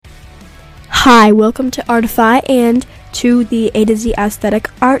Hi, welcome to Artify and to the A to Z Aesthetic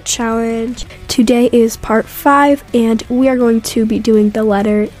Art Challenge. Today is part 5 and we are going to be doing the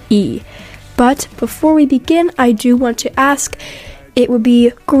letter E. But before we begin, I do want to ask, it would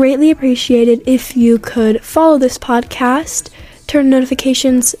be greatly appreciated if you could follow this podcast, turn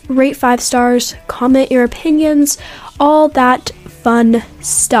notifications, rate 5 stars, comment your opinions, all that fun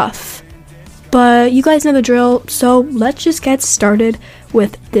stuff. But you guys know the drill, so let's just get started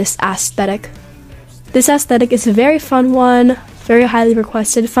with this aesthetic. This aesthetic is a very fun one, very highly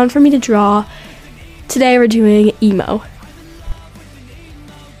requested, fun for me to draw. Today we're doing emo.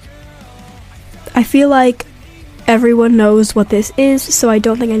 I feel like everyone knows what this is, so I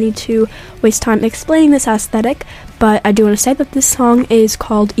don't think I need to waste time explaining this aesthetic, but I do want to say that this song is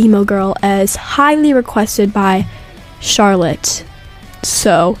called Emo Girl, as highly requested by Charlotte.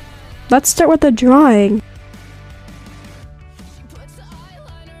 So, let's start with the drawing.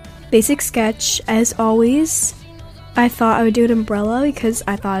 Basic sketch, as always. I thought I would do an umbrella because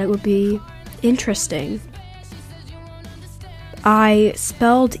I thought it would be interesting. I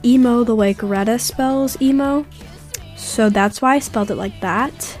spelled emo the way Greta spells emo, so that's why I spelled it like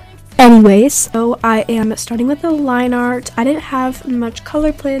that. Anyways, so I am starting with the line art. I didn't have much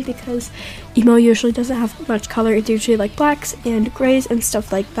color planned because emo usually doesn't have much color. It's usually like blacks and grays and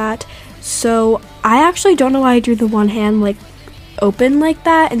stuff like that. So I actually don't know why I drew the one hand like open like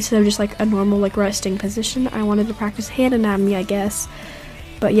that instead of just like a normal like resting position. I wanted to practice hand anatomy, I guess.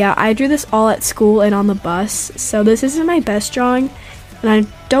 But yeah, I drew this all at school and on the bus, so this isn't my best drawing and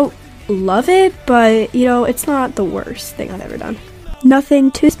I don't love it, but you know, it's not the worst thing I've ever done. Nothing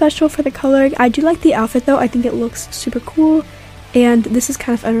too special for the coloring. I do like the outfit though. I think it looks super cool, and this is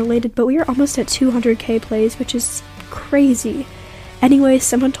kind of unrelated, but we are almost at 200k plays, which is crazy. Anyway,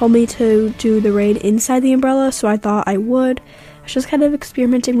 someone told me to do the rain inside the umbrella, so I thought I would. I was just kind of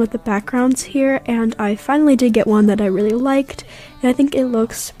experimenting with the backgrounds here, and I finally did get one that I really liked, and I think it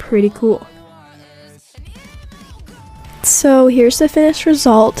looks pretty cool. So here's the finished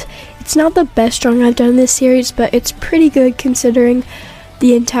result. It's not the best drawing I've done in this series, but it's pretty good considering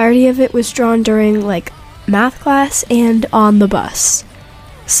the entirety of it was drawn during like math class and on the bus.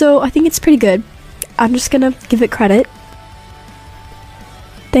 So I think it's pretty good. I'm just gonna give it credit.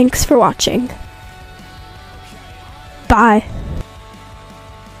 Thanks for watching. Bye.